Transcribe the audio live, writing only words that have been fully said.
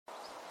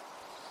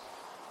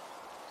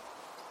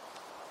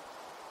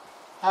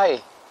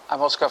Hi,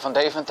 I'm Oscar van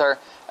Deventer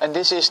and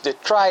this is the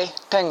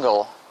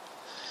Tritangle.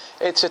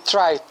 It's a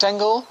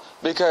tritangle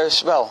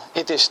because, well,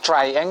 it is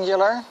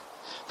triangular,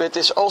 but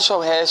it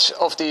also has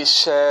of these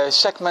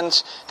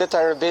segments that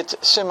are a bit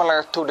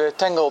similar to the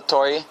Tangle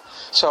toy,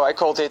 so I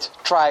called it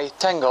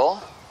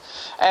Tritangle.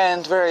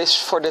 And whereas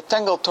for the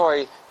Tangle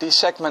toy these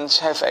segments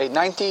have a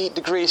 90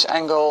 degrees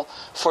angle,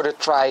 for the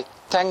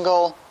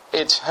Tritangle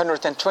it's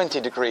 120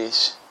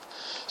 degrees.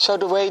 So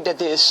the way that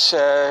this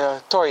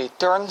toy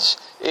turns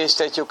is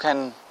that you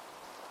can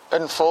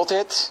unfold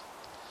it,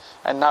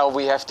 and now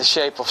we have the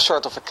shape of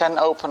sort of a can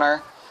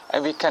opener,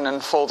 and we can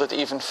unfold it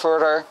even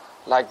further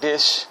like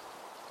this,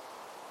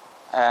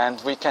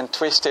 and we can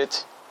twist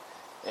it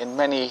in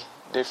many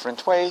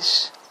different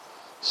ways.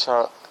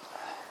 So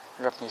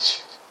let me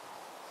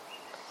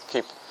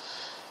keep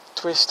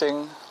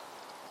twisting.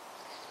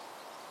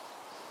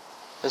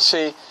 You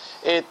see,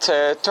 it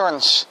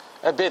turns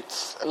a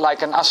bit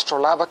like an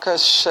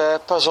astrolabacus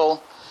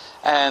puzzle,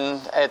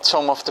 and at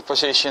some of the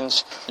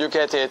positions you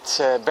get it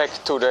back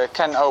to the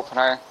can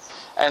opener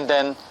and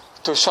then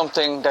to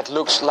something that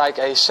looks like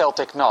a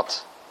Celtic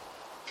knot.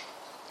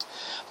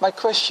 My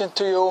question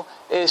to you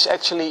is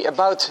actually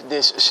about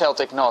this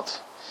Celtic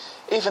knot.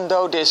 Even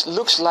though this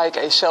looks like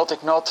a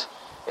Celtic knot,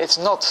 it's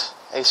not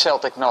a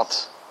Celtic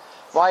knot.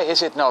 Why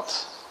is it not?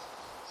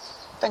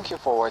 Thank you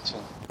for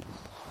watching.